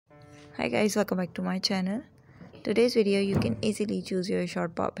Hi guys, welcome back to my channel. Today's video you can easily choose your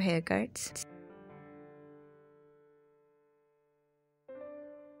short bob haircuts.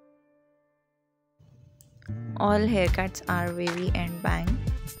 All haircuts are wavy and bang.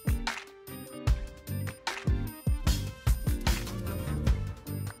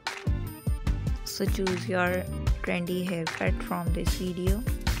 So choose your trendy haircut from this video.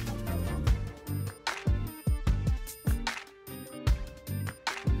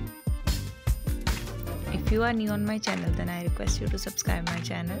 If you are new on my channel, then I request you to subscribe my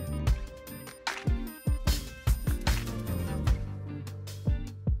channel.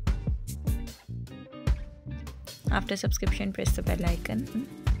 After subscription, press the bell icon.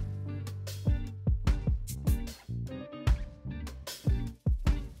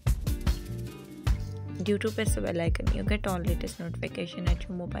 Due to press the bell icon, you get all latest notification at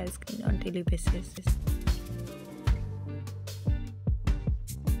your mobile screen on daily basis.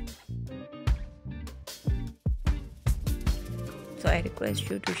 So I request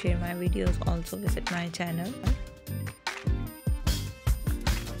you to share my videos, also visit my channel.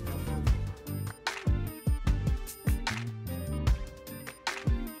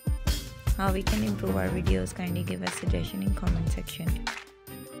 How we can improve our videos, kindly give us suggestion in comment section.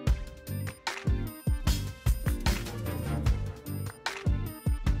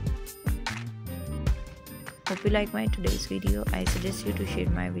 Hope you like my today's video. I suggest you to share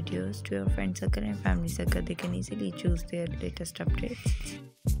my videos to your friend circle and family circle. They can easily choose their latest updates.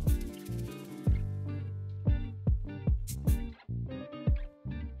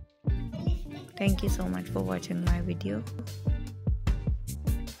 Thank you so much for watching my video.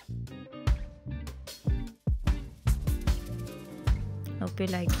 Hope you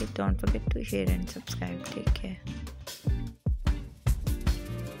like it. Don't forget to share and subscribe. Take care.